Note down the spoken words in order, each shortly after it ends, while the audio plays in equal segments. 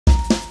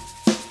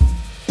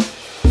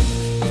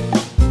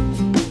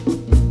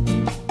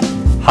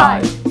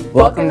Hi,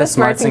 welcome to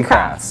Smarts and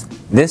Crafts.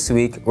 This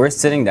week we're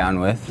sitting down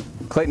with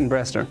Clayton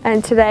Brester.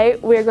 And today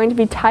we're going to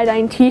be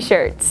tie-dyeing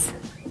t-shirts.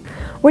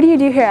 What do you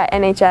do here at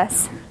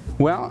NHS?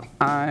 Well,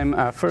 I'm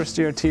a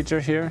first-year teacher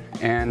here,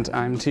 and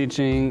I'm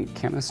teaching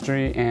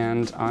chemistry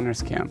and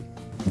honors chem.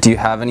 Do you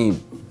have any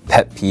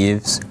pet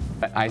peeves?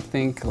 I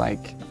think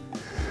like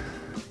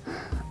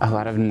a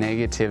lot of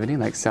negativity,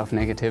 like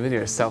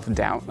self-negativity or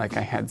self-doubt. Like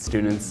I had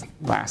students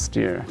last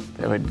year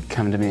that would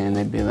come to me and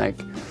they'd be like,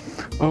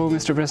 oh,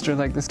 Mr. Brester,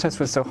 like this test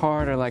was so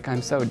hard, or like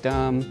I'm so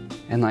dumb.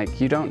 And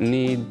like you don't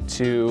need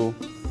to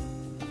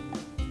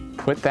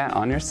put that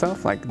on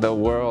yourself. Like the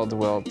world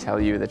will tell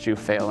you that you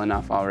fail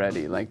enough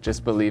already. Like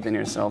just believe in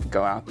yourself,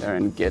 go out there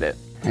and get it.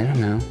 I don't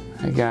know,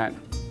 I got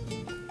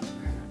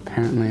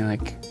apparently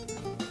like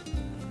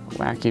a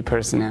wacky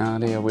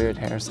personality, a weird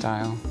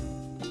hairstyle.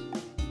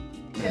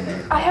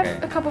 I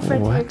have a couple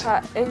friends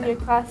in your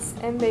class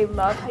and they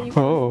love how you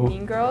Oh.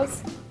 Mean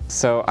Girls.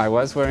 So I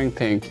was wearing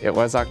pink, it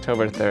was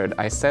October 3rd.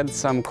 I said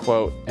some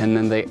quote and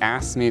then they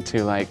asked me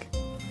to like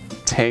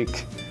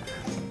take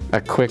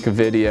a quick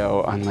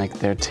video on like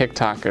their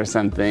TikTok or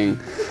something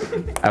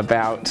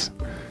about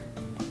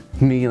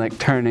me like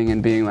turning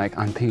and being like,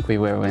 on pink we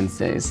wear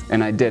Wednesdays.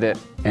 And I did it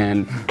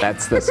and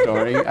that's the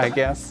story, I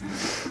guess.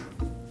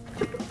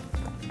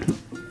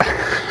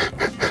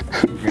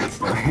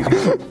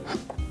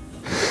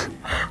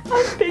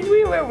 On pink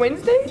we wear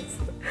Wednesdays?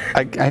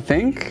 I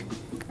think?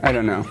 I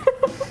don't know.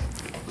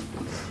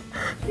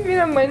 You mean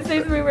on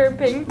Wednesdays we wear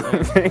pink?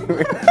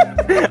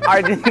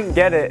 I didn't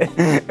get it.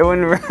 It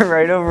went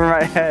right over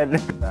my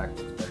head.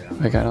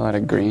 I got a lot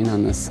of green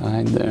on the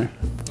side there.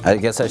 I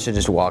guess I should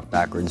just walk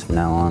backwards from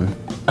now on.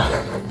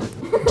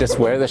 Just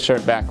wear the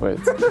shirt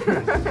backwards.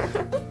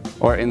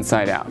 Or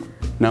inside out.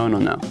 No one will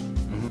know.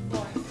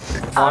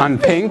 On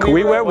pink,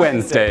 we wear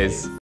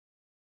Wednesdays.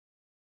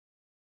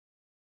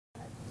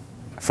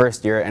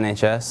 First year at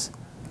NHS,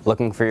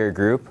 looking for your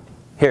group?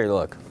 Here,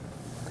 look.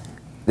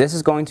 This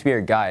is going to be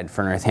your guide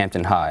for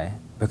Northampton High,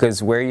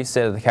 because where you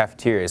sit at the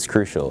cafeteria is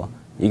crucial.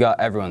 You got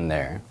everyone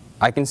there.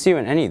 I can see you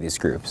in any of these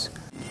groups.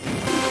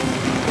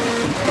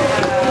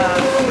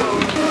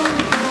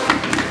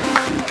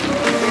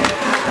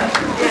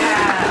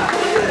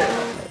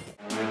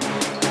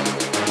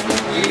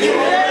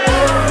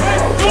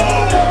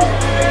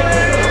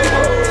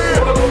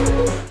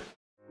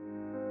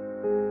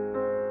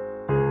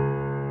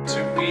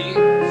 To be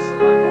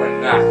or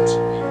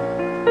not.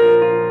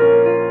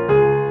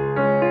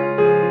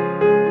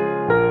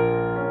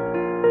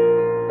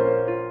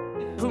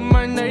 Put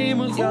my name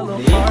with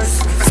yellow hearts.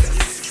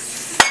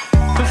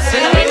 The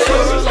fairy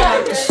tales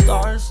like the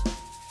stars.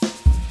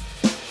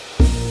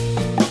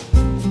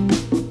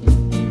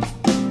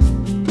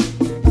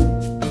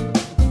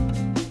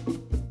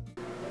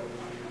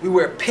 We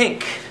wear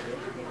pink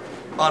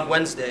on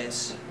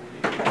Wednesdays.